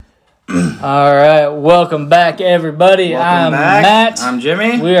All right, welcome back, everybody. I'm Matt. I'm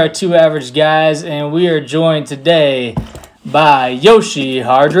Jimmy. We are two average guys, and we are joined today by Yoshi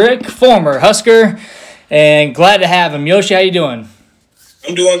Hardrick, former Husker, and glad to have him. Yoshi, how you doing?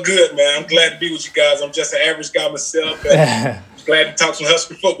 I'm doing good, man. I'm glad to be with you guys. I'm just an average guy myself, but I'm glad to talk some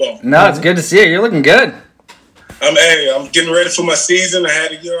Husker football. No, it's good to see you. You're looking good. I'm getting ready for my season. I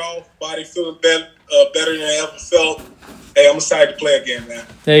had a year off, body feeling better than I ever felt. Hey, I'm excited to play again, man.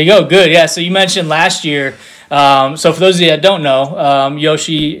 There you go. Good. Yeah, so you mentioned last year. So for those of you that don't know,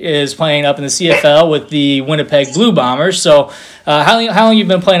 Yoshi is playing up in the CFL with the Winnipeg Blue Bombers. So how long you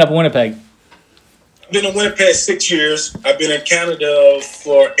been playing up in Winnipeg? I've been in Winnipeg 6 years. I've been in Canada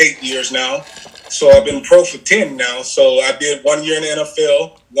for 8 years now. So I've been pro for 10 now. So I did 1 year in the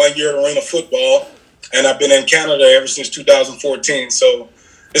NFL, 1 year in arena football, and I've been in Canada ever since 2014. So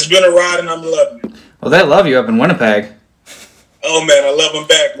it's been a ride, and I'm loving it. Well, they love you up in Winnipeg. Oh, man, I love them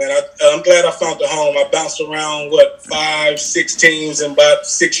back, man. I'm glad I found a home. I bounced around, 5, 6 teams in about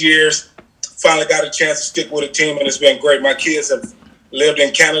 6 years. Finally got a chance to stick with a team, and it's been great. My kids have lived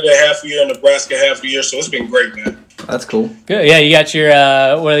in Canada half a year, Nebraska half a year, so it's been great, man. That's cool. Good. Yeah, you got your,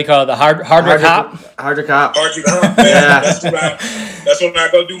 what do they call it, the Hardrick Hop? Hardrick Hop. Hardrick Hop, man. Yeah. That's when I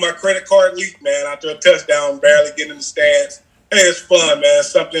go do my credit card leak, man. After a touchdown, barely getting in the stands. Hey, it's fun, man.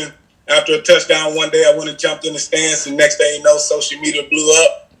 It's something. After a touchdown one day, I went and jumped in the stands, and next thing you know, social media blew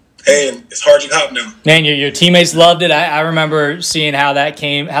up. Hey, and it's Hardrick Hop now. Man, your teammates loved it. I remember seeing how that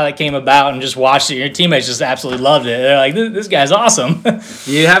came about and just watched it. Your teammates just absolutely loved it. They're like, this guy's awesome. If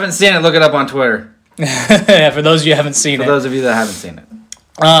you haven't seen it, look it up on Twitter. Yeah, for those of you who haven't seen it. For those of you that haven't seen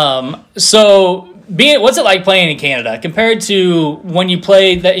it. So what's it like playing in Canada compared to when you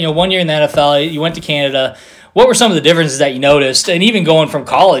played that 1 year in the NFL? You went to Canada. What were some of the differences that you noticed, and even going from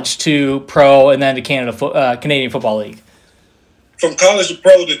college to pro and then to Canadian Football League? From college to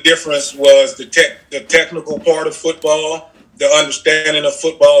pro, the difference was the technical part of football, the understanding of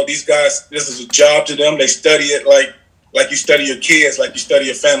football. These guys, this is a job to them. They study it like you study your kids, like you study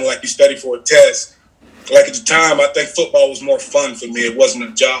your family, like you study for a test. Like at the time, I think football was more fun for me. It wasn't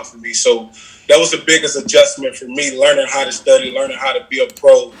a job for me. So that was the biggest adjustment for me, learning how to study, learning how to be a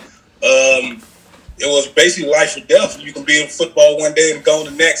pro. It was basically life or death. You can be in football one day and go on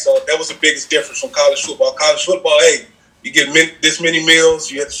the next. So that was the biggest difference from college football. College football, hey, you get this many meals.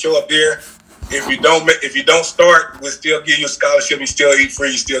 You have to show up there. If you don't start, we'll still give you a scholarship. You still eat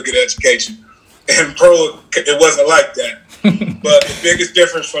free. You still get education. And pro, it wasn't like that. But the biggest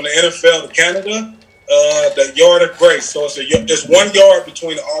difference from the NFL to Canada, the yard of grace. So there's 1 yard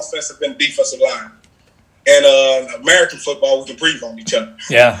between the offensive and defensive line. And American football, we can breathe on each other.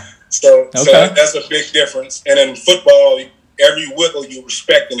 Yeah. So that's a big difference. And in football, every wiggle you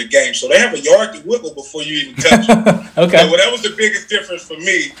respect in the game. So they have a yard to wiggle before you even touch it. Okay. So that was the biggest difference for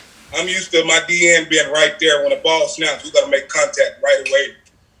me. I'm used to my DN being right there. When the ball snaps, we got to make contact right away.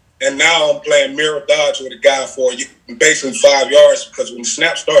 And now I'm playing mirror dodge with a guy for basically 5 yards, because when the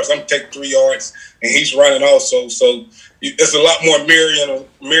snap starts, I'm taking 3 yards, and he's running also. So it's a lot more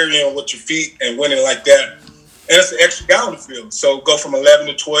mirroring with your feet and winning like that. And it's an extra guy on the field. So go from 11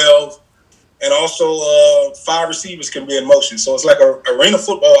 to 12. And also 5 receivers can be in motion. So it's like arena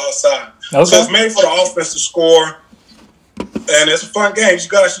football outside. Okay. So it's made for the offense to score. And it's a fun game. You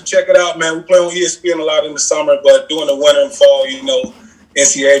guys should check it out, man. We play on ESPN a lot in the summer, but during the winter and fall,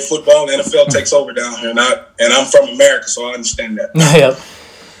 NCAA football, the NFL takes over down here. And I'm from America, so I understand that. Yep.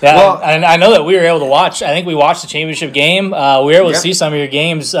 Yeah, well, and I know that we were able to watch. I think we watched the championship game. We were able to see some of your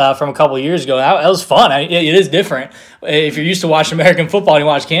games from a couple of years ago. That was fun. It is different. If you're used to watching American football and you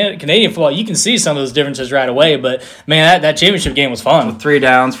watch Canadian football, you can see some of those differences right away. But man, that championship game was fun. With 3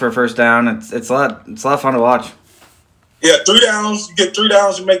 downs for a first down, it's a lot of fun to watch. Yeah, 3 downs. You get 3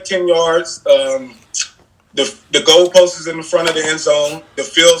 downs, you make 10 yards. The goalpost is in the front of the end zone. The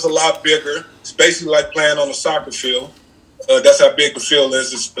field's a lot bigger. It's basically like playing on a soccer field. That's how big the field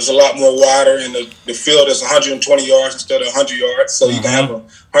is. It's a lot more wider, and the field is 120 yards instead of 100 yards. So you can have a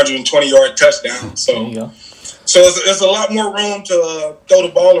 120-yard touchdown. So it's a lot more room to throw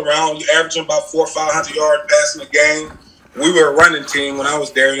the ball around. You're averaging about 400 or 500 yards passing a game. We were a running team when I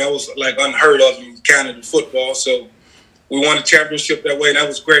was there, and that was like unheard of in Canada football. So we won a championship that way. That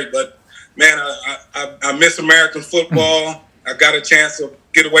was great. But man, I miss American football. I got a chance to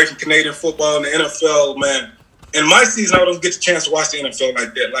get away from Canadian football and the NFL, man. In my season, I don't get the chance to watch the NFL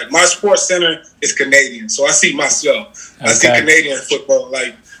like that. Like, my sports center is Canadian, so I see myself. Okay. I see Canadian football.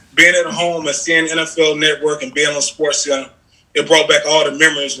 Like, being at home and seeing NFL Network and being on Sports Center, it brought back all the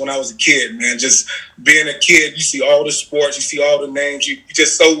memories when I was a kid, man. Just being a kid, you see all the sports, you see all the names, you're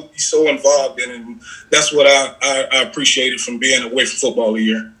so involved in it. And that's what I appreciated from being away from football a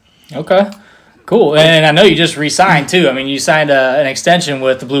year. Okay. Cool. And I know you just re-signed, too. I mean, you signed an extension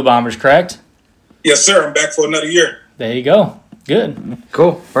with the Blue Bombers, correct? Yes, sir. I'm back for another year. There you go. Good.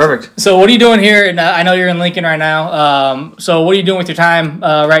 Cool. Perfect. So what are you doing here? And I know you're in Lincoln right now. So what are you doing with your time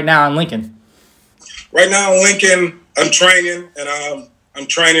right now in Lincoln? Right now in Lincoln, I'm training, and I'm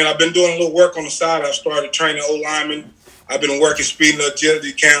training. I've been doing a little work on the side. I've started training O-linemen. I've been working speed and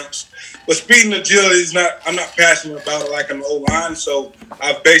agility camps. But speed and agility I'm not passionate about it like an O-line, so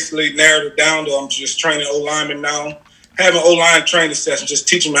I've basically narrowed it down to I'm just training O-linemen now. Having O-line training sessions, just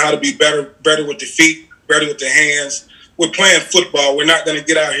teaching them how to be better with the feet, better with the hands. We're playing football. We're not going to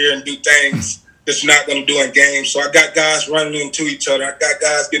get out here and do things that you're not going to do in games. So I got guys running into each other. I got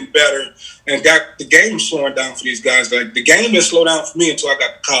guys getting better, and got the game slowing down for these guys. Like, the game didn't slow down for me until I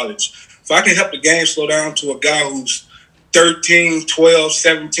got to college. If I can help the game slow down to a guy who's 13, 12,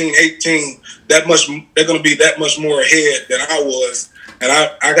 17, 18, they're going to be that much more ahead than I was. And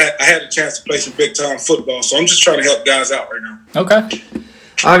I had a chance to play some big-time football, so I'm just trying to help guys out right now. Okay.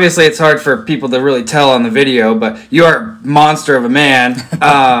 Obviously, it's hard for people to really tell on the video, but you are a monster of a man.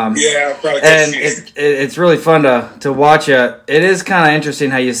 Yeah, probably. And it's really fun to watch you. It is kind of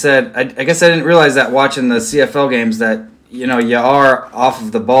interesting how you said, I guess I didn't realize that watching the CFL games that, you are off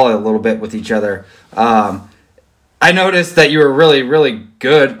of the ball a little bit with each other. I noticed that you were really, really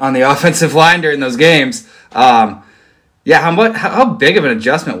good on the offensive line during those games. How big of an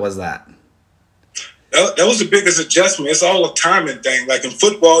adjustment was that? That was the biggest adjustment. It's all a timing thing. Like in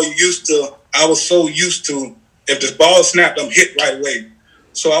football, I was so used to, if the ball snapped, I'm hit right away.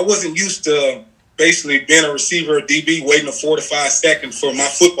 So I wasn't used to basically being a receiver or DB waiting a 4 to 5 seconds for my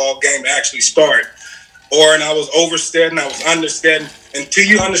football game to actually start. And I was overstepping, I was understepping. Until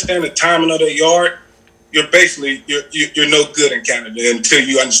you understand the timing of the yard, you're no good in Canada until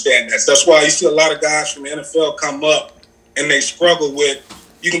you understand that. So that's why you see a lot of guys from the NFL come up and they struggle with,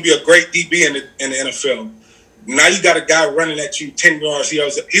 you can be a great DB in the NFL. Now you got a guy running at you 10 yards.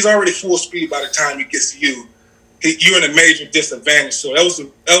 He's already full speed by the time he gets to you. You're in a major disadvantage. So that was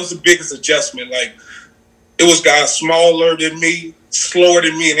the biggest adjustment. Like, it was guys smaller than me, slower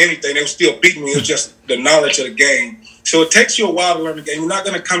than me, and anything. They were still beating me. It was just the knowledge of the game. So it takes you a while to learn the game. You're not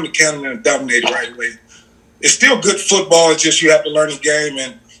going to come to Canada and dominate it right away. It's still good football. It's just you have to learn the game.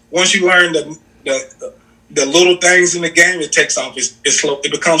 And once you learn the little things in the game, it takes off. It's slow.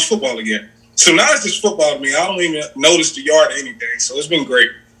 It becomes football again. So now it's just football to me. I don't even notice the yard or anything. So it's been great.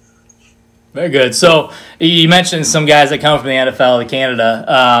 Very good. So you mentioned some guys that come from the NFL to Canada.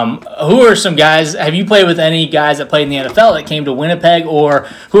 Who are some guys? Have you played with any guys that played in the NFL that came to Winnipeg, or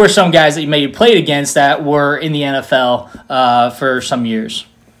who are some guys that you maybe played against that were in the NFL for some years?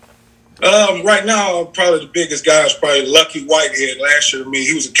 Right now, probably the biggest guy is probably Lucky Whitehead. Last year to me,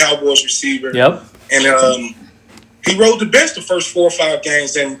 he was a Cowboys receiver. Yep. And he rode the bench the first 4 or 5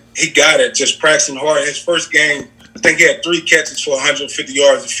 games, and he got it just practicing hard. His first game, I think he had 3 catches for 150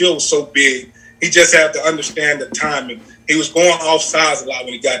 yards. The field was so big. He just had to understand the timing. He was going off sides a lot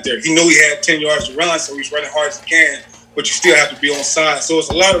when he got there. He knew he had 10 yards to run, so he was running hard as he can, but you still have to be on side. So it's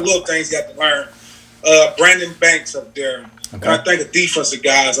a lot of little things you have to learn. Brandon Banks up there. Okay. I think of defensive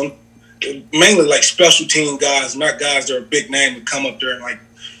guys. I'm mainly like special team guys, not guys that are a big name to come up there and like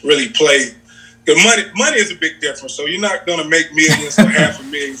really play. The money is a big difference. So you're not going to make millions or half a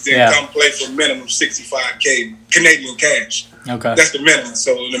million then come play for a minimum $65K Canadian cash. Okay, that's the minimum.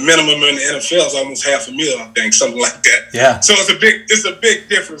 So the minimum in the NFL is almost $500,000, I think, something like that. Yeah. So it's a big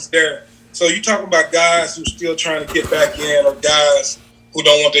difference there. So you're talking about guys who are still trying to get back in, or guys who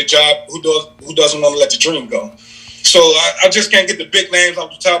don't want their job, who doesn't want to let the dream go. So I just can't get the big names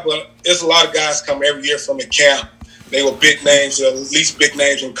off the top, but there's a lot of guys come every year from the camp. They were big names, at least big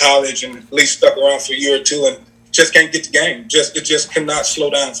names in college, and at least stuck around for a year or two, and just can't get the game. It just cannot slow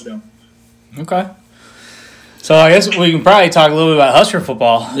down for them. Okay. So I guess we can probably talk a little bit about Husker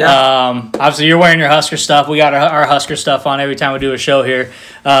football. Yeah. Obviously, you're wearing your Husker stuff. We got our Husker stuff on every time we do a show here.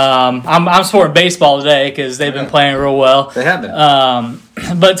 I'm sporting baseball today because they've been playing real well. They have been.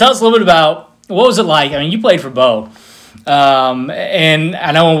 But tell us a little bit about what was it like. I mean, you played for Bo. And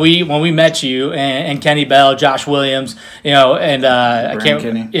I know when we met you and Kenny Bell, Josh Williams, and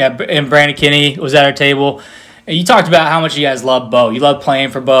and Brandon Kinney was at our table. And you talked about how much you guys love Bo. You love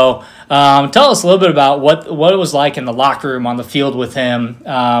playing for Bo. Tell us a little bit about what it was like in the locker room on the field with him.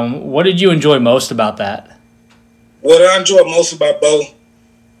 What did you enjoy most about that? What I enjoyed most about Bo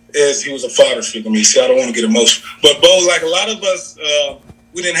is he was a father figure to me. See, I don't want to get emotional, but Bo, like a lot of us,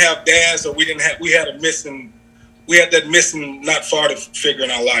 we didn't have dads, or we had that missing not father figure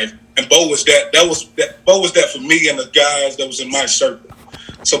in our life, and Bo was that. Bo was that for me and the guys that was in my circle.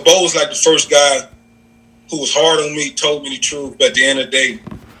 So Bo was like the first guy who was hard on me, told me the truth, but at the end of the day,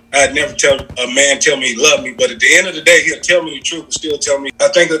 I'd never tell a man tell me he loved me, but at the end of the day, he'll tell me the truth and still tell me. I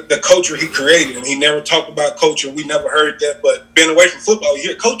think that the culture he created, and he never talked about culture. We never heard that, but being away from football, you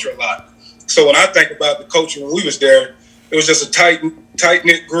hear culture a lot. So when I think about the culture when we was there, it was just a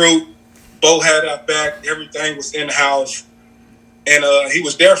tight-knit group. Bo had our back. Everything was in-house. And he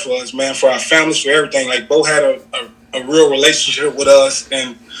was there for us, man, for our families, for everything. Like, Bo had a real relationship with us,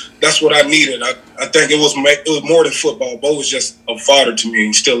 and that's what I needed. I think it was more than football. Bo was just a father to me,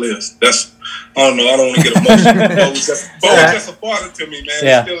 and still is. I don't know. I don't want to get emotional. Bo was just a father to me, man.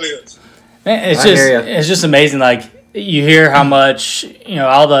 Yeah. It still is. Man, it's just amazing. Like, you hear how much,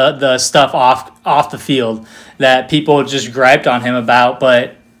 all the stuff off the field that people just griped on him about.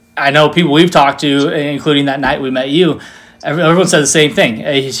 But I know people we've talked to, including that night we met you, everyone said the same thing.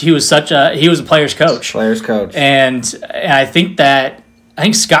 He was a player's coach. And I think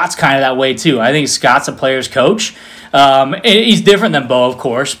Scott's kind of that way too. I think Scott's a player's coach. He's different than Bo, of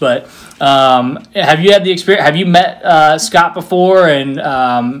course, but have you had the experience? Have you met Scott before, and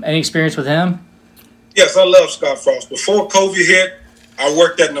any experience with him? Yes, I love Scott Frost. Before COVID hit, I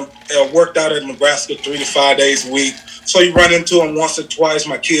worked out at Nebraska 3 to 5 days a week. So you run into him once or twice.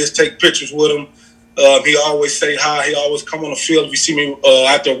 My kids take pictures with him. He always say hi. He always come on the field. If you see me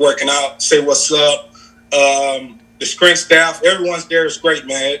out there working out, say what's up. The sprint staff, everyone's there is great,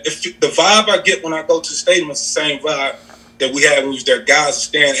 man. If the vibe I get when I go to the stadium is the same vibe that we had when we was there. Guys are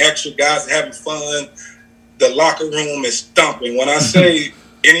staying extra, guys are having fun. The locker room is thumping. When I say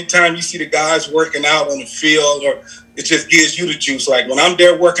anytime you see the guys working out on the field, or it just gives you the juice. Like, when I'm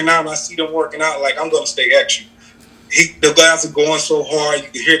there working out and I see them working out, like, I'm going to stay extra. The guys are going so hard. You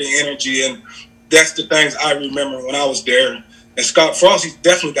can hear the energy, and that's the things I remember when I was there. And Scott Frost, he's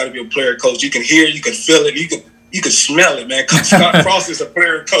definitely got to be a player coach. You can hear, you can feel it, you can smell it, man. Scott Frost is a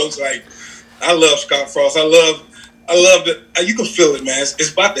player coach. Like, I love Scott Frost. I love that. You can feel it, man.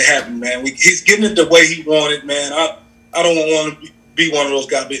 It's about to happen, man. He's getting it the way he wanted, man. I don't want to be one of those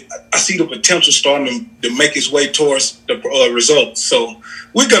guys, but I see the potential starting to make his way towards the results. So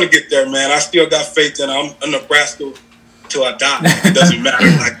we're gonna get there, man. I still got faith in him. I'm a Nebraska till I die. It doesn't matter.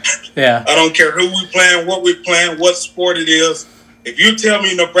 Like, yeah. I don't care who we playing, what we're playing, what sport it is. If you tell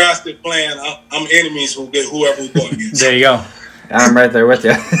me Nebraska playing, I'm enemies who'll get whoever we're going against. There you go. I'm right there with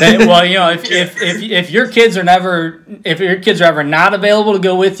you. Well, if your kids are ever not available to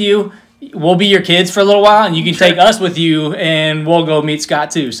go with you, we'll be your kids for a little while, and you can take us with you, and we'll go meet Scott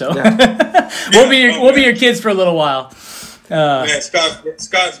too. So we'll be your kids for a little while. Man,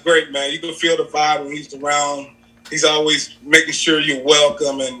 Scott's great, man. You can feel the vibe when he's around. He's always making sure you're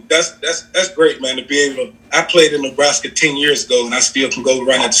welcome, and that's great, man. To be able to, I played in Nebraska 10 years ago, and I still can go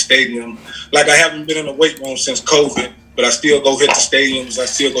run at the stadium. Like, I haven't been in the weight room since COVID, but I still go hit the stadiums. I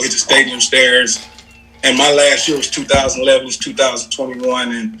still go hit the stadium stairs. And my last year was 2011, it's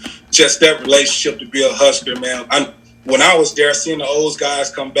 2021, and just that relationship to be a Husker, man. When I was there, seeing the old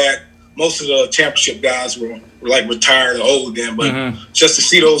guys come back, most of the championship guys were like retired or old again, but just to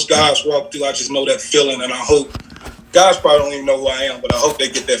see those guys walk through, I just know that feeling, and I hope guys probably don't even know who I am, but I hope they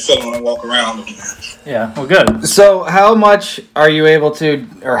get that feeling when I walk around them. Yeah, well, good. So how much are you able to,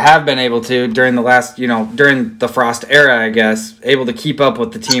 or have been able to, during the last, during the Frost era, I guess, able to keep up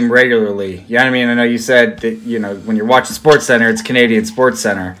with the team regularly? You know what I mean? I know you said that, when you're watching SportsCenter, it's Canadian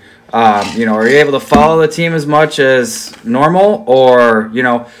SportsCenter. Are you able to follow the team as much as normal, or,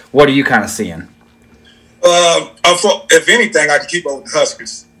 what are you kind of seeing? If anything, I can keep up with the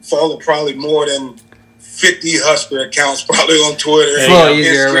Huskers. Follow probably more than 50 Husker accounts probably on Twitter. It's a little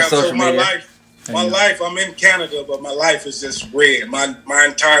easier with social media. My life, I'm in Canada, but my life is just red. My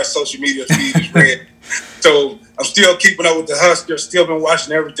entire social media feed is red. So I'm still keeping up with the Huskers, still been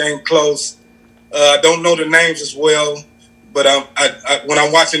watching everything close. I don't know the names as well, but when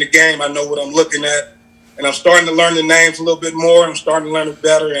I'm watching the game, I know what I'm looking at. And I'm starting to learn the names a little bit more. I'm starting to learn it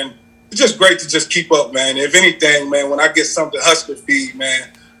better. And it's just great to just keep up, man. If anything, man, when I get something Husker feed, man,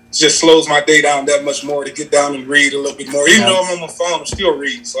 it just slows my day down that much more to get down and read a little bit more. Even though I'm on my phone, I'm still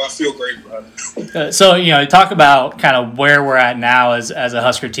reading, so I feel great about it. So, talk about kind of where we're at now as a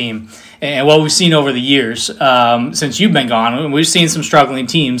Husker team and what we've seen over the years since you've been gone. We've seen some struggling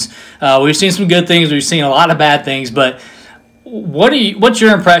teams. We've seen some good things. We've seen a lot of bad things, but what's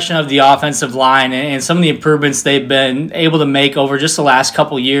your impression of the offensive line and some of the improvements they've been able to make over just the last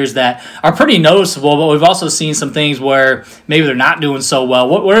couple of years that are pretty noticeable, but we've also seen some things where maybe they're not doing so well.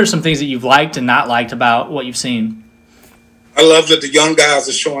 What are some things that you've liked and not liked about what you've seen? I love that the young guys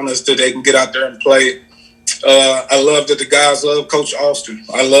are showing us that they can get out there and play. I love that the guys love Coach Austin.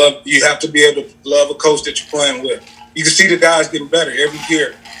 You have to be able to love a coach that you're playing with. You can see the guys getting better every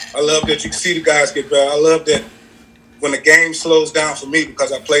year. I love that you can see the guys get better. I love that when the game slows down for me,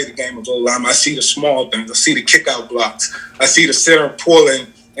 because I play the game of O-line, I see the small things. I see the kick-out blocks. I see the center pulling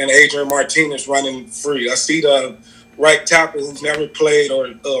and Adrian Martinez running free. I see the right tackle who's never played, or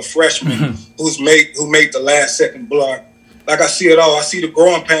a freshman who made the last second block. Like, I see it all. I see the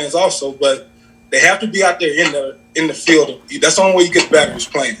growing pains also, but they have to be out there in the field. That's the only way you get better is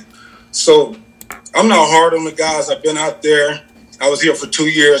playing. So I'm not hard on the guys. I've been out there. I was here for 2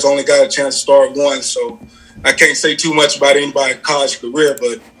 years. Only got a chance to start one, so I can't say too much about anybody's college career.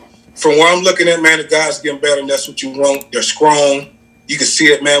 But from where I'm looking at, man, the guys are getting better, and that's what you want. They're strong. You can see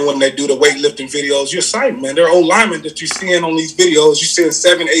it, man, when they do the weightlifting videos. You're excited, man. They're old linemen that you're seeing on these videos. You're seeing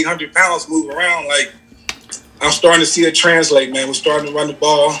 700-800 pounds move around. Like, I'm starting to see it translate, man. We're starting to run the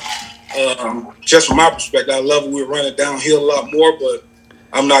ball. Just from my perspective, I love it. We're running downhill a lot more, but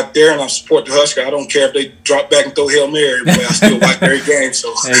I'm not there, and I support the Husker. I don't care if they drop back and throw Hail Mary, but I still watch every game.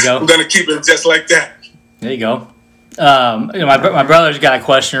 So I'm going to keep it just like that. There you go. My brother's got a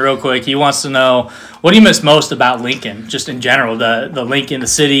question real quick. He wants to know, what do you miss most about Lincoln, just in general, the Lincoln, the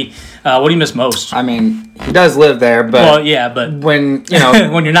city? What do you miss most? I mean, he does live there, but well, yeah, but when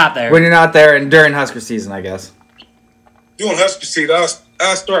when you're not there, and during Husker season, I guess. During Husker season,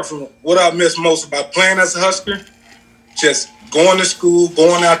 I start from what I miss most about playing as a Husker. Just going to school,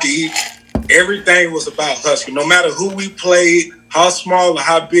 going out to eat. Everything was about Husker. No matter who we played, how small or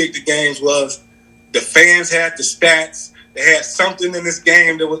how big the games was. The fans had the stats. They had something in this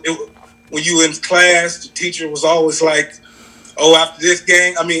game that was when you were in class, the teacher was always like, "Oh, after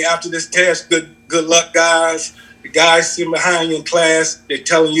this test, good luck, guys." The guys sitting behind you in class, they're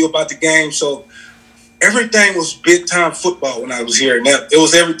telling you about the game. So everything was big time football when I was here, and it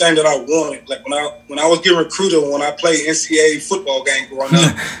was everything that I wanted. Like when I was getting recruited, when I played NCAA football game growing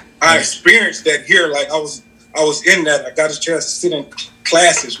up, I experienced that here. Like I was in that. I got a chance to sit in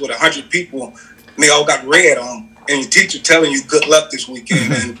classes with 100 people. And they all got red on, and your teacher telling you good luck this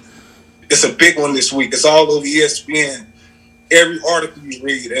weekend, and it's a big one this week. It's all over ESPN, every article you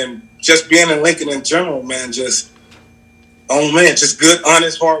read, and just being in Lincoln in general, man, just good,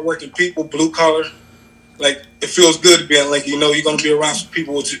 honest, hardworking people, blue collar. Like, it feels good to be in Lincoln. You know, you're gonna be around some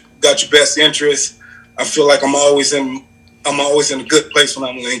people who got your best interests. I feel like I'm always in a good place when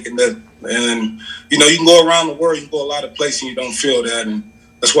I'm in Lincoln. And you know, you can go around the world, you can go a lot of places, and you don't feel that. And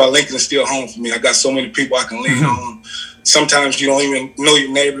that's why Lincoln is still home for me. I got so many people I can lean on. Sometimes you don't even know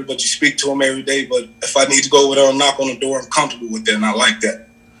your neighbor, but you speak to them every day. But if I need to go over there and knock on the door, I'm comfortable with that, and I like that.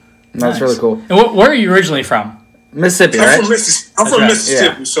 That's really cool. And where are you originally from? Mississippi, right? I'm from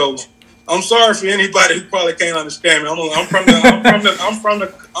Mississippi, yeah. So I'm sorry for anybody who probably can't understand me. I'm from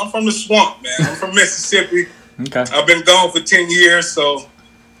the swamp, man. I'm from Mississippi. Okay. I've been gone for 10 years, so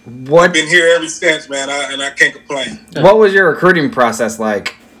I've been here ever since, man, and I can't complain. What was your recruiting process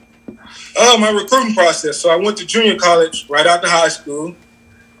like? My recruiting process. So I went to junior college right after high school,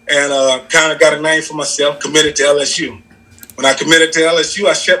 and kind of got a name for myself, committed to LSU. When I committed to LSU,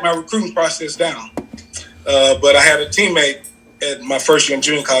 I shut my recruiting process down. But I had a teammate at my first year in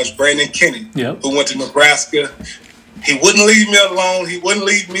junior college, Brandon Kenny, who went to Nebraska. He wouldn't leave me alone. He wouldn't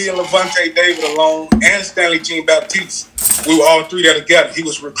leave me and Levante David alone, and Stanley Jean Baptiste. We were all three there together. He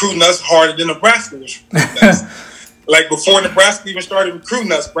was recruiting us harder than Nebraska was recruiting us. Like, before Nebraska even started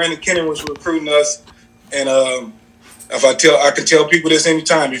recruiting us, Brandon Kenny was recruiting us. And I can tell people this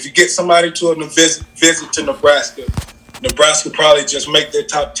anytime. If you get somebody to a visit to Nebraska probably just make their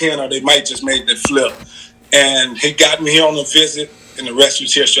top 10, or they might just make that flip. And he got me here on a visit, and the rest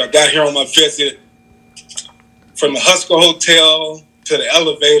was history. I got here on my visit from the Husker Hotel to the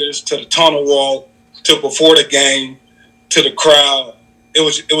elevators to the tunnel walk to before the game to the crowd. It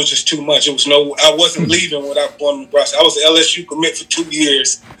was just too much. I wasn't leaving without going to Nebraska. I was an LSU commit for 2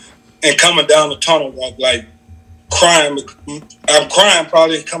 years, and coming down the tunnel walk, like, crying. I'm crying,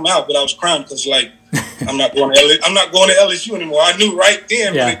 probably didn't come out, but I was crying because, like, I'm not going to LSU anymore. I knew right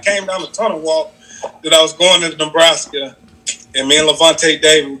then when it came down the tunnel walk that I was going to Nebraska. And me and Levante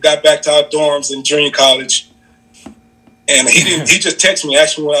David, we got back to our dorms in junior college. And he just texted me,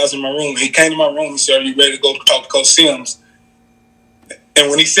 asked me when I was in my room. He came to my room and said, "Are you ready to go talk to Coach Sims?" And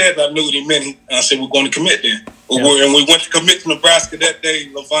when he said that, I knew what he meant. I said, "We're going to commit then." And we went to commit to Nebraska that day,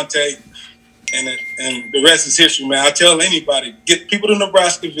 Levante. And the rest is history, man. I tell anybody, get people to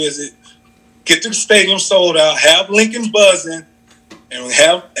Nebraska visit, get the stadium sold out, have Lincoln buzzing,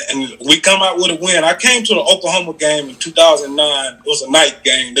 and we come out with a win. I came to the Oklahoma game in 2009. It was a night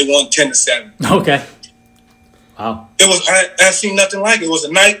game. They won 10-7. Okay. Wow. It was. I seen nothing like it. It was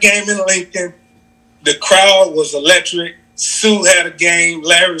a night game in Lincoln. The crowd was electric. Sue had a game.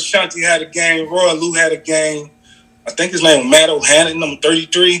 Larry Shanti had a game. Roy Lou had a game. I think his name was Matt O'Hannon, number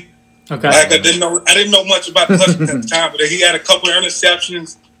 33. Okay. Like I didn't know much about the Huskies at the time, but he had a couple of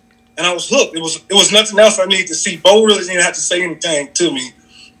interceptions, and I was hooked. It was nothing else I needed to see. Bo really didn't have to say anything to me,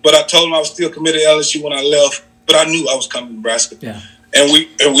 but I told him I was still committed to LSU when I left. But I knew I was coming to Nebraska. Yeah. And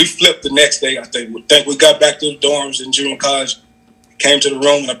we flipped the next day. I think we got back to the dorms in junior college, came to the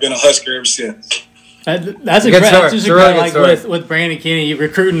room, and I've been a Husker ever since. That's a great story. Like with Brandon Kinney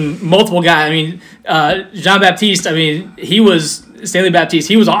recruiting multiple guys. I mean, Jean Baptiste. I mean, he was Stanley Baptiste.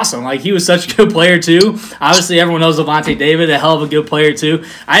 He was awesome. Like he was such a good player too. Obviously, everyone knows Levante David, a hell of a good player too.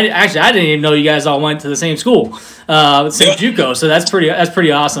 I didn't even know you guys all went to the same school, same JUCO. So that's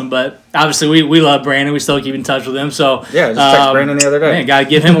pretty awesome. But obviously, we love Brandon. We still keep in touch with him. So yeah, just texted Brandon the other day. Man, gotta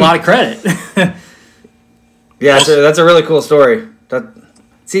give him a lot of credit. Yeah, that's a really cool story.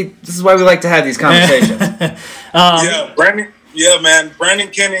 See, this is why we like to have these conversations. Brandon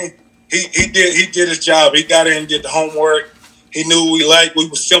Kinney, he did his job. He got in and did the homework. He knew what we liked. We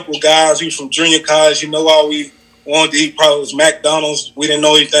were simple guys. We were from junior college. All we wanted to eat probably was McDonald's. We didn't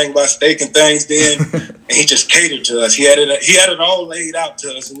know anything about steak and things then. And he just catered to us. He had it all laid out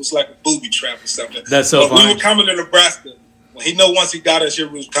to us. It was like a booby trap or something. That's so funny. We were coming to Nebraska. He knew once he got us here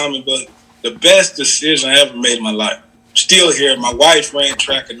we was coming, but the best decision I ever made in my life. Still here. My wife ran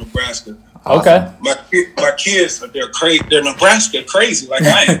track in Nebraska. Okay. My kids, they're crazy. They're Nebraska crazy like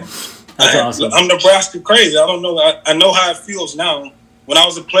I am. That's awesome. I'm Nebraska crazy. I don't know. I know how it feels now. When I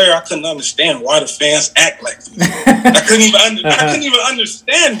was a player, I couldn't understand why the fans act like this. I couldn't even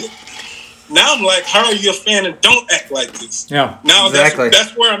understand it. Now I'm like, how are you a fan and don't act like this? Yeah. Now exactly.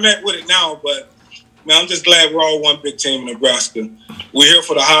 that's where I'm at with it now. But man, I'm just glad we're all one big team in Nebraska. We're here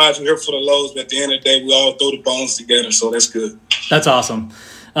for the highs, we're here for the lows, but at the end of the day, we all throw the bones together, so that's good. That's awesome.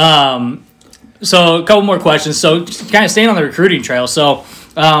 So a couple more questions. So kind of staying on the recruiting trail. So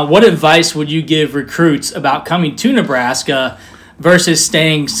what advice would you give recruits about coming to Nebraska versus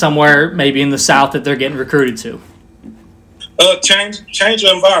staying somewhere maybe in the South that they're getting recruited to? Change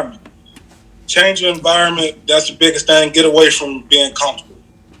your environment. Change your environment. That's the biggest thing. Get away from being comfortable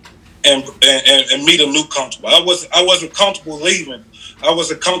and meet a new comfortable. I wasn't comfortable leaving. I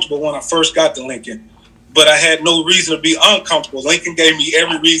wasn't comfortable when I first got to Lincoln, but I had no reason to be uncomfortable. Lincoln gave me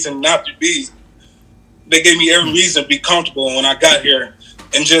every reason not to be. They gave me every reason to be comfortable when I got here,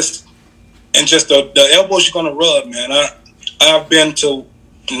 and just the elbows you're gonna rub, man. I've been to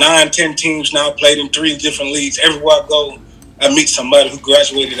 9-10 teams now, played in 3 different leagues. Everywhere I go, I meet somebody who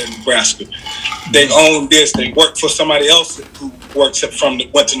graduated at Nebraska. They own this. They work for somebody else who went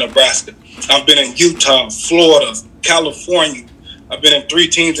to Nebraska. I've been in Utah, Florida, California. I've been in 3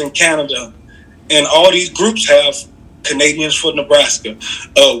 teams in Canada, and all these groups have Canadians for Nebraska,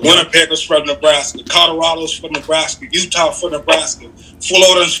 Winnipeggers for Nebraska, Colorado's for Nebraska, Utah for Nebraska,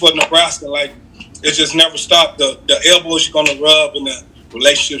 Florida's for Nebraska. Like, it just never stopped. The elbows you're going to rub and the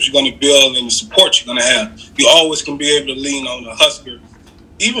relationships you're going to build and the support you're going to have. You always can be able to lean on a Husker,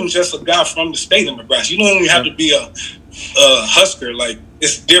 even just a guy from the state of Nebraska. You don't even have to be a Husker. Like,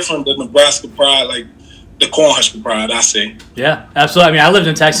 it's different than Nebraska pride, like the Cornhusker pride, I say. Yeah, absolutely. I mean, I lived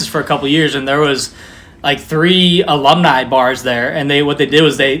in Texas for a couple of years, and there was like 3 alumni bars there, and what they did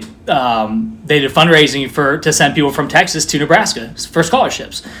was they did fundraising to send people from Texas to Nebraska for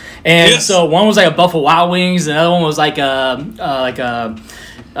scholarships. And so one was like a Buffalo Wild Wings, and the other one was like a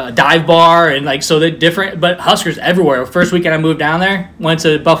dive bar, and like so they're different, but Huskers everywhere. First weekend I moved down there, went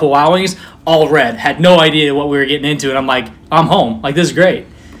to Buffalo Wild Wings, all red, had no idea what we were getting into, and I'm like, I'm home. Like, this is great.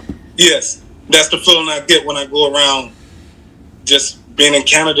 Yes, that's the feeling I get when I go around just being in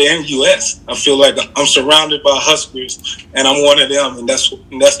Canada and U.S. I feel like I'm surrounded by Huskers, and I'm one of them, and that's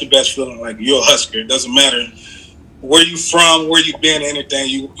the best feeling. Like, you're a Husker. It doesn't matter where you from, where you been, anything.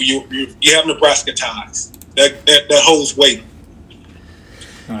 You have Nebraska ties. That holds weight.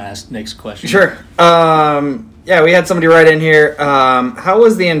 I want to ask next question. Sure. Yeah, we had somebody write in here. How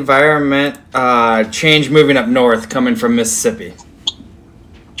was the environment change moving up north, coming from Mississippi?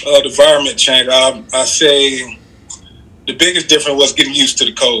 The environment change. I say the biggest difference was getting used to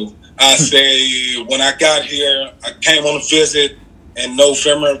the cold. I say when I got here, I came on a visit in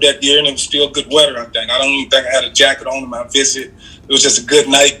November of that year, and it was still good weather, I think. I don't even think I had a jacket on in my visit. It was just a good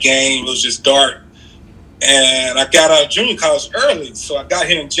night game. It was just dark. And I got out of junior college early, so I got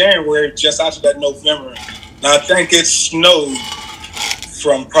here in January, just after that November. And I think it snowed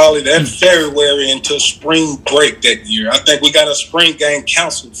from probably that February until spring break that year. I think we got a spring game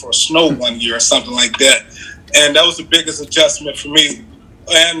canceled for snow one year or something like that. And that was the biggest adjustment for me.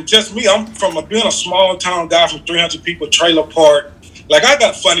 And just me, I'm from being a small town guy from 300 people, trailer park. Like, I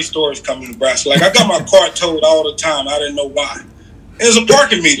got funny stories coming to Nebraska. Like, I got my car towed all the time. I didn't know why. It was a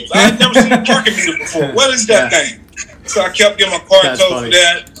parking meter. I had never seen a parking meter before. What is that thing? So I kept getting my car towed for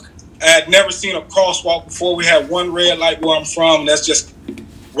that. I had never seen a crosswalk before. We had one red light where I'm from. And that's just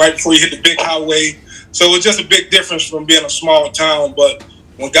right before you hit the big highway. So it was just a big difference from being a small town. But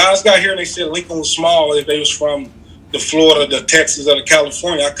when guys got here and they said Lincoln was small, if they was from the Florida, the Texas, or the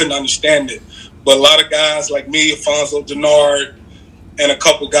California, I couldn't understand it. But a lot of guys like me, Alfonso Denard, and a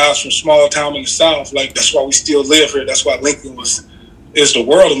couple guys from small town in the South, like that's why we still live here. That's why Lincoln is the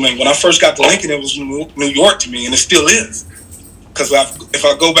world to me. When I first got to Lincoln, it was New York to me, and it still is. Because if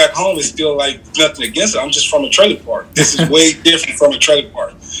I go back home, it's still like nothing against it. I'm just from a trailer park. This is way different from a trailer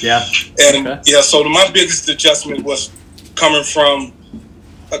park. Yeah. And so my biggest adjustment was coming from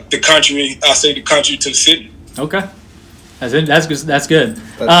the country. I say the country to the city. Okay. That's good. That's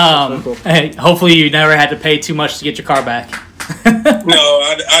cool. Hey, hopefully you never had to pay too much to get your car back. No,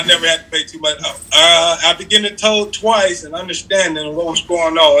 I never had to pay too much. After getting it towed twice and understanding what was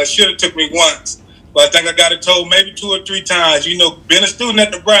going on, it should have took me once. But I think I got it told maybe 2 or 3 times. You know, being a student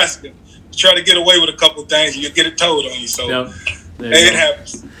at Nebraska, you try to get away with a couple of things and you get it told on you. So it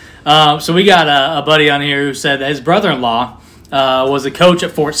happens. So we got a buddy on here who said that his brother-in-law was a coach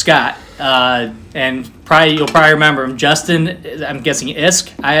at Fort Scott. And you'll probably remember him, Justin, I'm guessing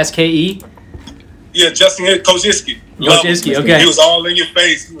Iske, I-S-K-E? Yeah, Justin, Coach Iske. Coach Iske, okay. He was all in your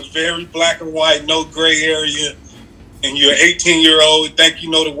face. He was very black and white, no gray area. And you're an 18-year-old, think you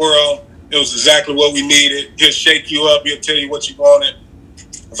know the world. It was exactly what we needed. He'll shake you up. He'll tell you what you wanted.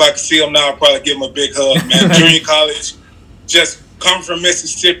 If I could see him now, I'd probably give him a big hug, man. Junior college, just come from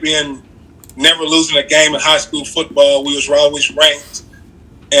Mississippi and never losing a game in high school football. We was always ranked.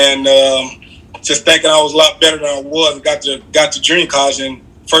 And just thinking I was a lot better than I was. Got to junior college, and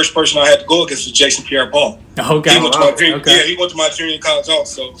first person I had to go against was Jason Pierre-Paul. Okay. He went to my junior college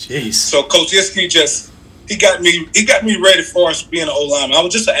also. Jeez. So Coach Iske he got me ready for us being an O-lineman. I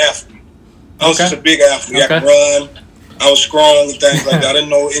was just an athlete. I was just a big athlete. I could run. I was strong and things like that. I didn't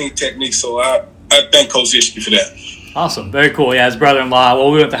know any technique, so I thank Coach Iske for that. Awesome. Very cool. Yeah, his brother-in-law.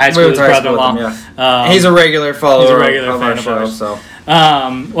 Well, we went to high school with his brother-in-law. He's a regular follower. He's a regular fan of ours. So.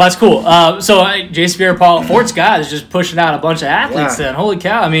 Well, that's cool. So Jason Pierre-Paul, Fort Scott is just pushing out a bunch of athletes. Then, holy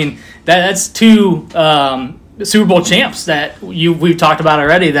cow! I mean, that's 2 Super Bowl champs that we've talked about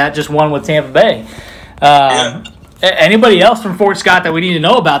already. That just won with Tampa Bay. Anybody else from Fort Scott that we need to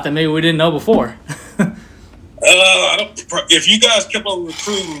know about that maybe we didn't know before? If you guys kept on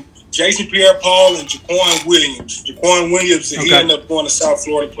recruiting Jason Pierre-Paul and Jaquan Williams, he ended up going to South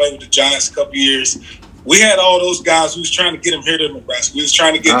Florida to play with the Giants a couple years. We had all those guys who was trying to get him here to Nebraska. We was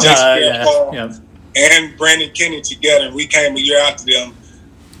trying to get Jason Pierre-Paul and Brandon Kenny together, and we came a year after them.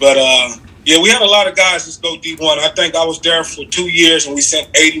 But, we had a lot of guys just go D1. I think I was there for 2 years, and we sent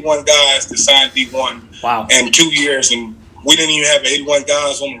 81 guys to sign D1. Wow. And 2 years, and we didn't even have 81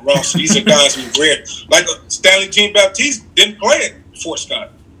 guys on the roster. These are guys who read. Like Stanley Jean-Baptiste didn't play at Fort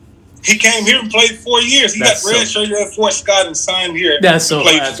Scott. He came here and played 4 years. He got red shirt at Fort Scott and signed here.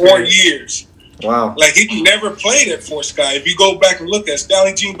 Played 4 years. Wow. Like, he never played at Fort Scott. If you go back and look at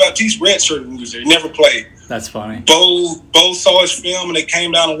Stanley Jean-Baptiste, red shirt when he was there. He never played. That's funny. Bo saw his film and they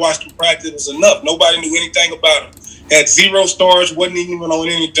came down and watched him practice. It was enough. Nobody knew anything about him. Had 0 stars, wasn't even on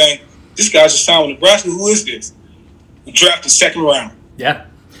anything. This guy's just signed with Nebraska. Who is this? We drafted 2nd round. Yeah.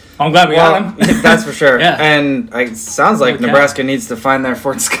 I'm glad we got him. That's for sure. Yeah. And it sounds like Nebraska needs to find their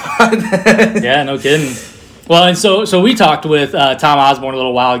Fort Scott. Yeah, no kidding. Well, and so we talked with Tom Osborne a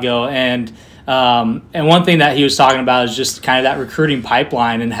little while ago, and one thing that he was talking about is just kind of that recruiting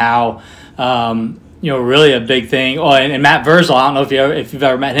pipeline and how really a big thing. Oh, and Matt Verzal, I don't know if you've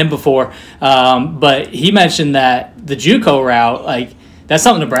ever met him before, but he mentioned that the JUCO route, like, that's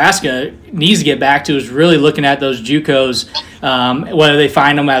something Nebraska needs to get back to, is really looking at those JUCOs, whether they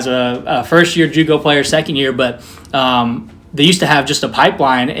find them as a first-year JUCO player, second year, but they used to have just a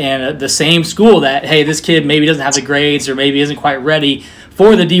pipeline and the same school that, hey, this kid maybe doesn't have the grades or maybe isn't quite ready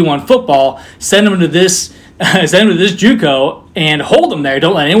for the D1 football, send them to this JUCO and hold them there.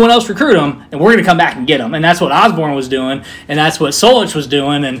 Don't let anyone else recruit them, and we're going to come back and get them. And that's what Osborne was doing, and that's what Solich was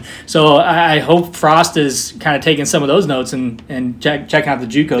doing. And so I hope Frost is kind of taking some of those notes and checking out the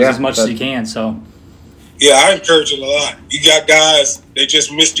JUCOs as much as he can. So, yeah, I encourage it a lot. You got guys, they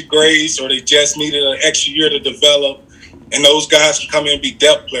just missed the grades or they just needed an extra year to develop, and those guys can come in and be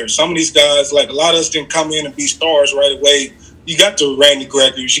depth players. Some of these guys, like a lot of us, didn't come in and be stars right away. You got the Randy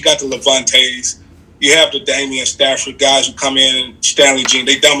Gregory's, you got the Levantes. You have the Damian Stafford guys who come in, and Stanley Jean,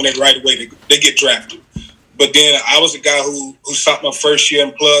 they dominate right away. They get drafted. But then I was a guy who stopped my first year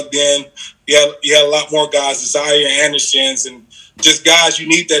and plugged in. You had a lot more guys, Zaire Andersons, and just guys, you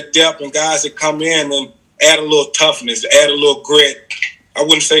need that depth, and guys that come in and add a little toughness, add a little grit, I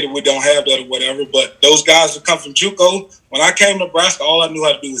wouldn't say that we don't have that or whatever, but those guys that come from JUCO, when I came to Nebraska, all I knew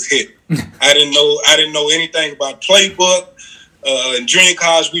how to do was hit. I didn't know anything about playbook. In junior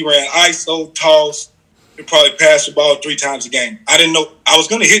college, we ran ISO, toss, and probably passed the ball 3 times a game. I didn't know I was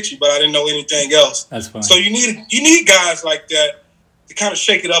going to hit you, but I didn't know anything else. That's fine. So you need guys like that to kind of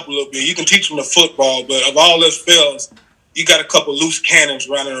shake it up a little bit. You can teach them the football, but of all those fields, you got a couple loose cannons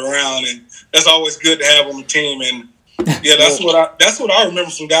running around, and that's always good to have on the team. And yeah, that's what I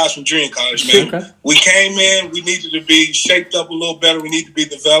remember from guys from junior college, man. Okay. We came in, we needed to be shaped up a little better. We need to be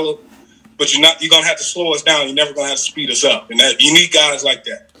developed, but you're gonna have to slow us down. You're never gonna have to speed us up, and you need guys like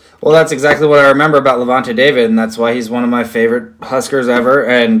that. Well, that's exactly what I remember about Lavonte David, and that's why he's one of my favorite Huskers ever,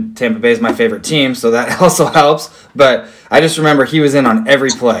 and Tampa Bay is my favorite team, so that also helps. But I just remember he was in on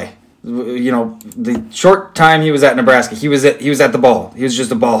every play. You know, the short time he was at Nebraska, he was at the ball. He was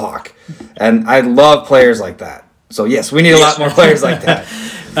just a ball hawk, and I love players like that. So yes, we need a lot more players like that.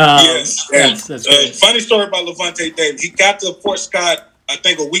 Yes, that's funny story about Lavonte David. He got to Fort Scott, I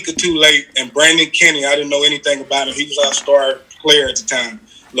think, a week or 2 late, and Brandon Kenny, I didn't know anything about him. He was our star player at the time.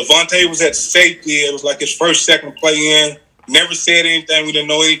 Lavonte was at safety. It was like his first, second play in. Never said anything. We didn't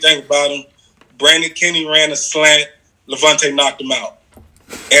know anything about him. Brandon Kenny ran a slant. Lavonte knocked him out.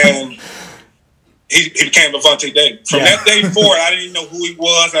 And he became Lavonte David. From that day forward, I didn't even know who he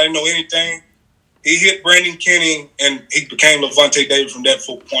was. I didn't know anything. He hit Brandon Kenny, and he became Lavonte David from that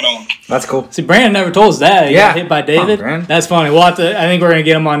point on. That's cool. See, Brandon never told us that. He got hit by David. That's funny. I think we're going to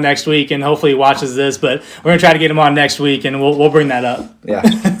get him on next week, and hopefully he watches this, but we're going to try to get him on next week, and we'll bring that up. Yeah,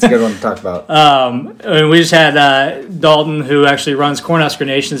 it's a good one to talk about. And we just had Dalton, who actually runs Cornhusker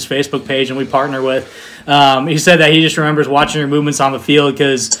Nation's Facebook page, and we partner with. He said that he just remembers watching your movements on the field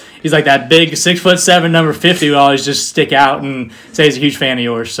because he's like that big 6'7", number 50 who always just stick out, and say he's a huge fan of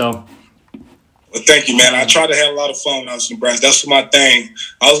yours. So. Well, thank you, man. I tried to have a lot of fun when I was in Nebraska. That's my thing.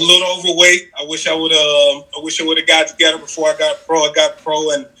 I was a little overweight. I wish I would have got together before I got pro. I got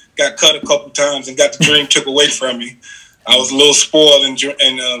pro and got cut a couple times and got the dream took away from me. I was a little spoiled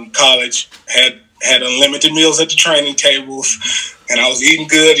in college. Had unlimited meals at the training tables, and I was eating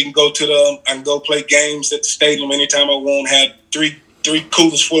good. I can go play games at the stadium anytime I want. Had three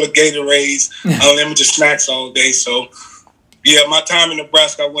coolers full of Gatorades, unlimited snacks all day. So. Yeah, my time in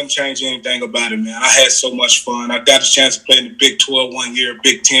Nebraska, I wouldn't change anything about it, man. I had so much fun. I got a chance to play in the Big 12 one year,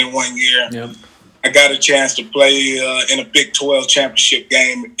 Big 10 one year. Yep. I got a chance to play in a Big 12 championship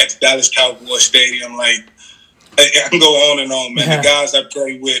game at the Dallas Cowboys Stadium. Like, I can go on and on, man. The guys I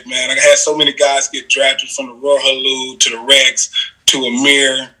played with, man. I had so many guys get drafted from the Roy Halou to the Rex to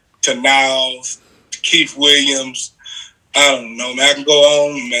Amir to Niles to Keith Williams. I don't know, man. I can go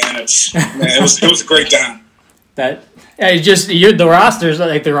on, man. It was a great time. The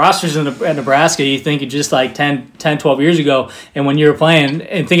rosters in Nebraska, you think just like 10, 12 years ago, and when you were playing,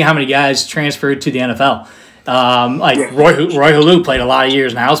 and think of how many guys transferred to the NFL. Roy Halou played a lot of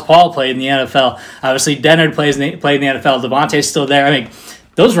years. Niles Paul played in the NFL. Obviously, Dennard played in the NFL. Devontae's still there. I mean,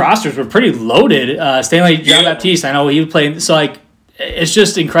 those rosters were pretty loaded. Stanley Jean-Baptiste, I know he played. So, it's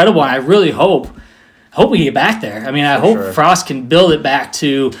just incredible, and I really hope we get back there. I mean, I hope Frost can build it back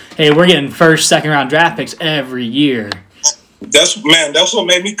to, hey, we're getting first, second round draft picks every year. That's what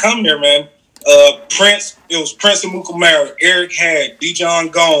made me come here, man. Prince and Mukamara, Eric Hagg, Dijon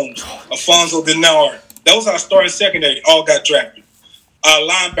Gomes, Alfonso Denard. Those are starting secondary, all got drafted. Our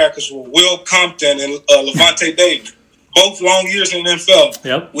linebackers were Will Compton and Lavonte David, both long years in the NFL.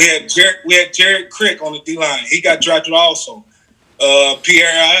 Yep. We had Jared Crick on the D-line. He got drafted also.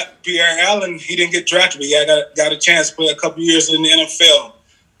 Pierre Allen, he didn't get drafted, but he got a chance to play a couple years in the NFL.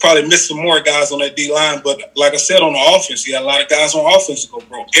 Probably missed some more guys on that D-line, but like I said, on the offense, he had a lot of guys on offense to go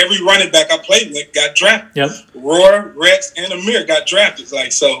broke. Every running back I played with got drafted. Yep. Roy, Rex, and Amir got drafted.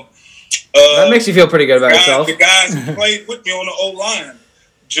 That makes you feel pretty good about yourself. The guys who played with me on the O-line,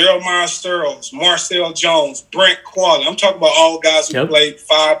 Jeremiah Sturles, Marcel Jones, Brent Qualley. I'm talking about all guys who played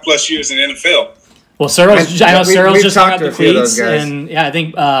 5+ years in the NFL. Well, Searles just hung up the cleats, and I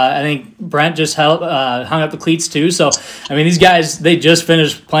think Brent just hung up the cleats too. So, I mean, these guys, they just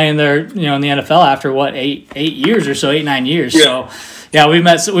finished playing their in the NFL after 8 years or so, 8-9 years. Yeah. So,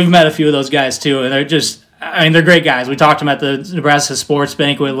 we've met a few of those guys too, and they're just. I mean, they're great guys. We talked to them at the Nebraska Sports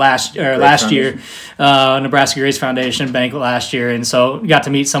Banquet last year, Nebraska Grace Foundation Banquet last year, and so we got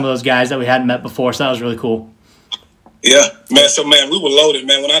to meet some of those guys that we hadn't met before. So that was really cool. Yeah, man. So, man, we were loaded,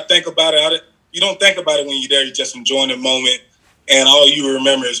 man. When I think about it, you don't think about it when you're there. You're just enjoying the moment. And all you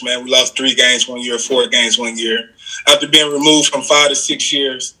remember is, man, we lost 3 games one year, 4 games one year. After being removed from 5 to 6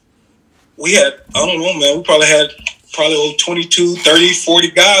 years, we had, I don't know, man, we probably had 22, 30,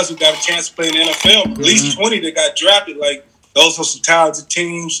 40 guys who got a chance to play in the NFL. At least 20 that got drafted. Like, Those are some talented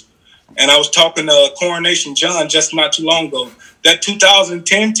teams. And I was talking to Coronation John just not too long ago. That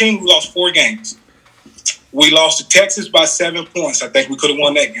 2010 team, we lost 4 games. We lost to Texas by 7 points. I think we could have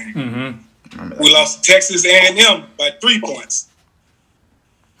won that game. Mm-hmm. We lost to Texas A&M by 3 points.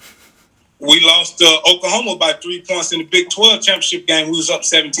 We lost to Oklahoma by 3 points in the Big 12 championship game. We was up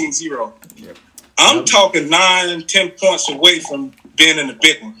 17-0. Yep. I'm talking 9-10 points away from being in the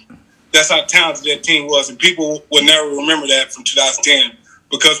big one. That's how talented that team was. And people will never remember that from 2010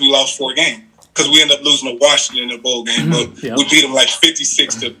 because we lost 4 games. Because we ended up losing to Washington in the bowl game. But we beat them like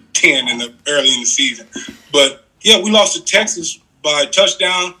 56-10 early in the season. But, yeah, we lost to Texas by a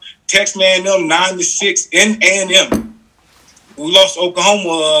touchdown. Texas A&M 9-6 in A&M. We lost to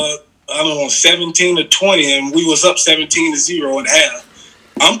Oklahoma, 17-20, and we was up 17-0 in half.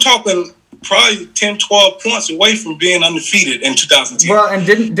 I'm talking probably 10, 12 points away from being undefeated in 2010. Well, and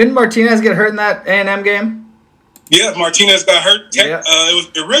didn't Martinez get hurt in that A&M game? Yeah, Martinez got hurt.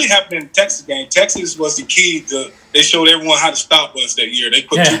 It really happened in the Texas game. Texas was the key. They showed everyone how to stop us that year. They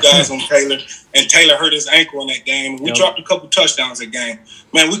put 2 guys on Taylor, and Taylor hurt his ankle in that game. We dropped a couple touchdowns that game.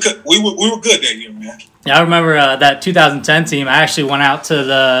 Man, we were good that year, man. Yeah, I remember that 2010 team. I actually went out to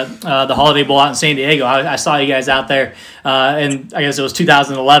the Holiday Bowl out in San Diego. I saw you guys out there, and I guess it was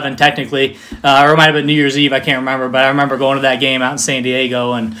 2011 technically, or it might have been New Year's Eve. I can't remember, but I remember going to that game out in San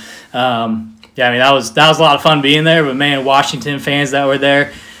Diego, and yeah, I mean that was a lot of fun being there. But man, Washington fans that were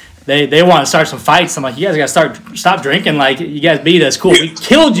there, they want to start some fights. I'm like, you guys got to stop drinking. Like, you guys beat us. Cool, we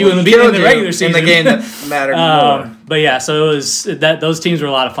killed you in the beginning of the regular season. In the game that mattered more. But yeah, so it was those teams were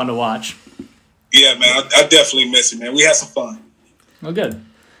a lot of fun to watch. Yeah, man, I definitely miss it, man. We had some fun. Well, good.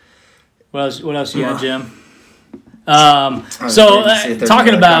 What else you got, Jim?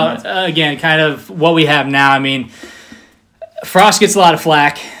 Talking about, again, kind of what we have now. I mean, Frost gets a lot of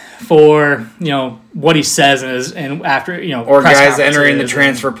flack for, what he says and after, or guys entering the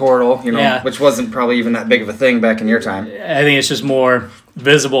transfer portal, which wasn't probably even that big of a thing back in your time. I think it's just more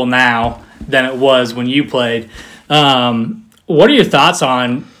visible now than it was when you played. What are your thoughts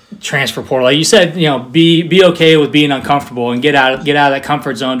on transfer portal? Like you said, be okay with being uncomfortable and get out of that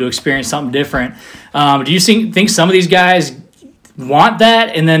comfort zone to experience something different. Do you think some of these guys want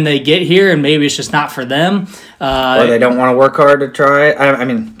that and then they get here and maybe it's just not for them? Or they don't want to work hard to try? I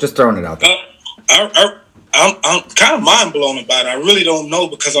mean, just throwing it out there. I'm kind of mind blown about it. I really don't know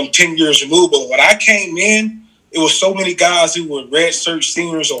because I'm 10 years removed. But when I came in, it was so many guys who were redshirt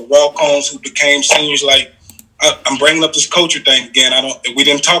seniors or walk-ons who became seniors. Like, I'm bringing up this culture thing again. We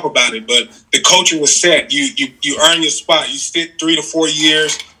didn't talk about it, but the culture was set. You earn your spot. You sit 3 to 4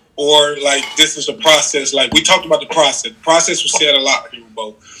 years, or like this is the process. Like we talked about the process. The process was said a lot here,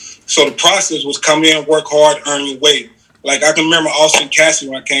 Bo. So the process was come in, work hard, earn your way. Like I can remember Austin Cassidy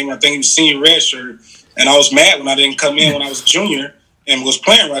when I came. I think he was senior redshirt, and I was mad when I didn't come in when I was a junior and was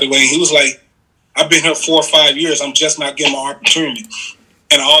playing right away. And he was like, "I've been here 4 or 5 years. I'm just not getting my opportunity."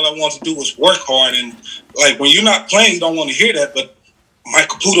 And all I want to do was work hard. And, like, when you're not playing, you don't want to hear that. But Mike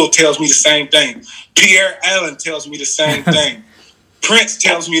Caputo tells me the same thing. Pierre Allen tells me the same thing. Prince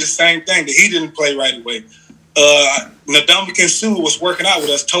tells me the same thing, that he didn't play right away. Ndamukong Suh was working out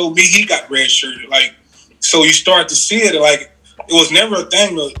with us, told me he got redshirted. Like, so you start to see it. Like, it was never a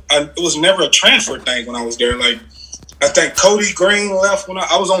thing. It was never a transfer thing when I was there. Like, I think Cody Green left when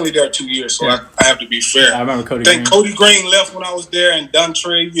I was only there 2 years, so I have to be fair. I remember Cody Green. Cody Green left when I was there, and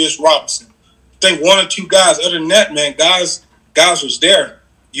Dontravius Robinson. I think 1 or 2 guys. Other than that, man, guys was there.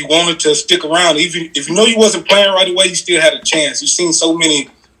 You wanted to stick around. Even if you know you wasn't playing right away, you still had a chance. You've seen so many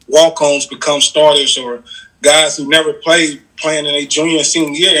walk-ons become starters or guys who never played playing in a junior and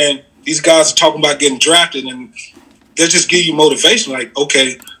senior year, and these guys are talking about getting drafted, and they just give you motivation. Like,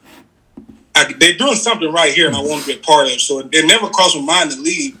 okay, they're doing something right here, and I want to be a part of it. So it never crossed my mind to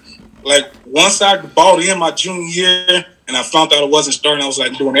leave. Like, once I bought in my junior year and I found out it wasn't starting, I was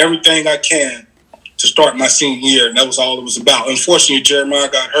like doing everything I can to start my senior year, and that was all it was about. Unfortunately, Jeremiah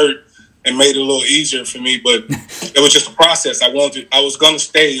got hurt and made it a little easier for me, but it was just a process. I was going to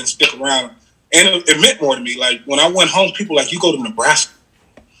stay and stick around, and it meant more to me. Like, when I went home, people were like, you go to Nebraska.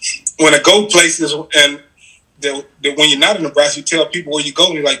 When I go places and when you're not in Nebraska, you tell people where you go,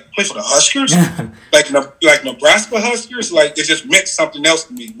 and you're like, play for the Huskers? like Nebraska Huskers? Like, it just meant something else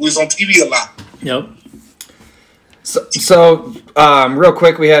to me. We was on TV a lot. Yep. So real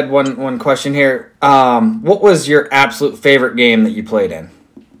quick, we had one question here. What was your absolute favorite game that you played in?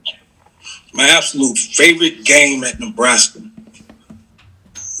 My absolute favorite game at Nebraska?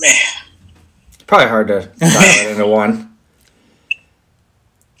 Man. Probably hard to dial it into one.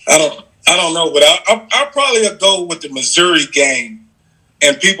 I don't know, but I'll probably go with the Missouri game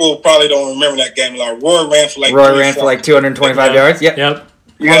And people probably don't remember that game. Like Roy ran for like 225 yards. Yep.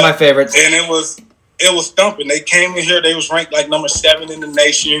 One of my favorites. And it was thumping. They came in here. They was ranked like number 7 in the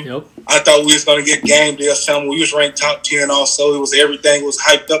nation. Yep. I thought we was going to get game day or something. We was ranked top 10 also. It was everything was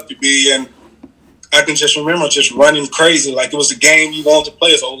hyped up to be. And I can just remember just running crazy. Like it was a game you wanted to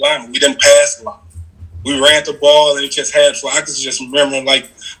play as O-lineman. We didn't pass a lot. We ran the ball and it just had fun. I can just remember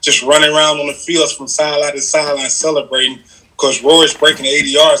like just running around on the fields from sideline to sideline celebrating. Because Roy's breaking 80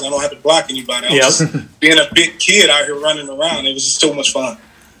 yards. I don't have to block anybody. I'm just being a big kid out here running around. It was just so much fun.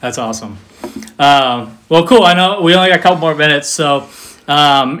 That's awesome. Well, cool. I know we only got a couple more minutes, so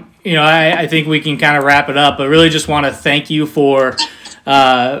I think we can kind of wrap it up. But really, just want to thank you for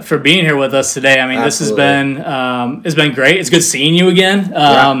being here with us today. I mean, Absolutely. This has been great. It's good seeing you again.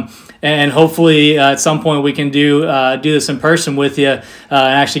 And hopefully at some point we can do this in person with you and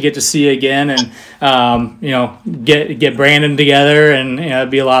actually get to see you again and get Brandon together, and it'd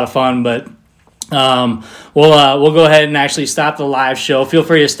be a lot of fun. But we'll go ahead and actually stop the live show. Feel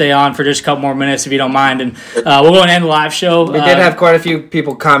free to stay on for just a couple more minutes if you don't mind, and we'll go ahead and end the live show. We did have quite a few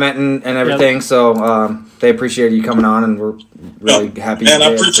people commenting and everything, so they appreciate you coming on, and we're really happy. Man,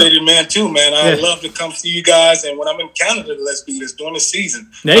 I appreciate it, man, too, man. I love to come see you guys, and when I'm in Canada, let's do this during the season.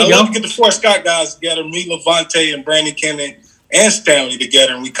 There you go. I love to get the Fort Scott guys together, me, Levante, and Brandon Kennedy, and Stanley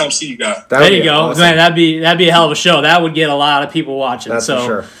together, and we come see you guys. There you go. Awesome. Man, that'd be a hell of a show. That would get a lot of people watching. That's for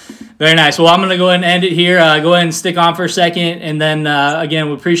sure. Very nice. Well, I'm going to go ahead and end it here. Go ahead and stick on for a second. And then, again,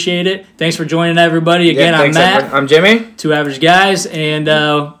 we appreciate it. Thanks for joining, everybody. Again, I'm Matt. Everyone. I'm Jimmy. Two Average Guys. And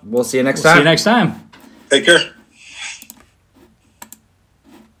we'll see you next time. See you next time. Take care.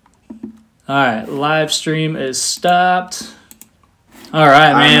 All right. Live stream is stopped. All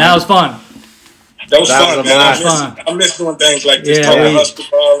right, man. That was fun. That was fun, man. I miss doing things like this, talking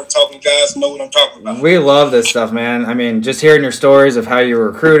basketball and talking guys know what I'm talking about. We love this stuff, man. I mean, just hearing your stories of how you were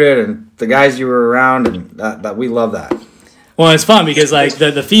recruited and the guys you were around, and that we love that. Well, it's fun because like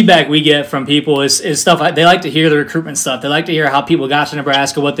the feedback we get from people is stuff they like to hear the recruitment stuff. They like to hear how people got to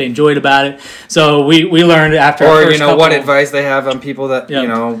Nebraska, what they enjoyed about it. So we learned after our first couple, what advice they have on people that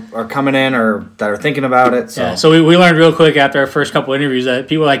are coming in or that are thinking about it. So so we learned real quick after our first couple interviews that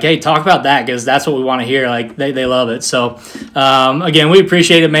people were like, hey, talk about that because that's what we want to hear. Like they love it. So again, we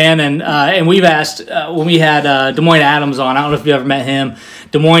appreciate it, man. And we've asked when we had Des Moines Adams on. I don't know if you ever met him.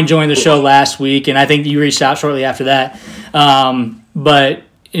 Des Moines joined the show last week, and I think you reached out shortly after that. But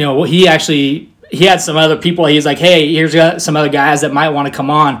he had some other people. He's like, hey, here's some other guys that might want to come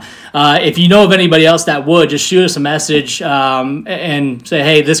on. If you know of anybody else that would, just shoot us a message and say,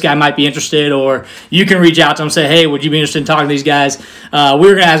 hey, this guy might be interested. Or you can reach out to him and say, hey, would you be interested in talking to these guys? We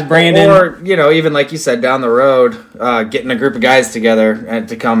were going to ask Brandon. Or, even like you said, down the road, getting a group of guys together and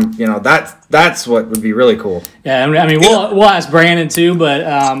to come, that's what would be really cool. Yeah, I mean, we'll ask Brandon too, but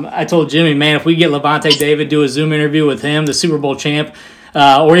I told Jimmy, man, if we get Levante David, do a Zoom interview with him, the Super Bowl champ,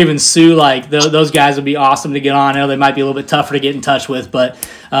 or even Sue, like those guys would be awesome to get on. I know they might be a little bit tougher to get in touch with, but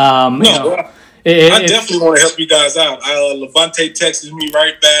I definitely want to help you guys out. Levante texted me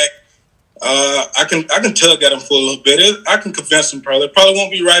right back. I can tug at him for a little bit. I can convince him probably. It probably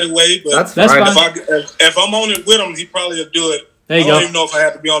won't be right away, but that's fine. If I'm on it with him, he probably will do it. I don't even know if I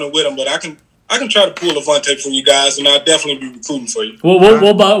have to be on it with him, but I can try to pull Levante for you guys, and I'll definitely be recruiting for you.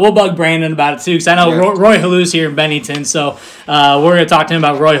 We'll bug Brandon about it too, because I know Roy Halou's here in Bennington, so we're gonna talk to him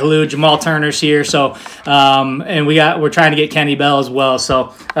about Roy Halou. Jamal Turner's here, so and we're trying to get Kenny Bell as well.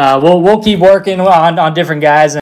 So we'll keep working on different guys.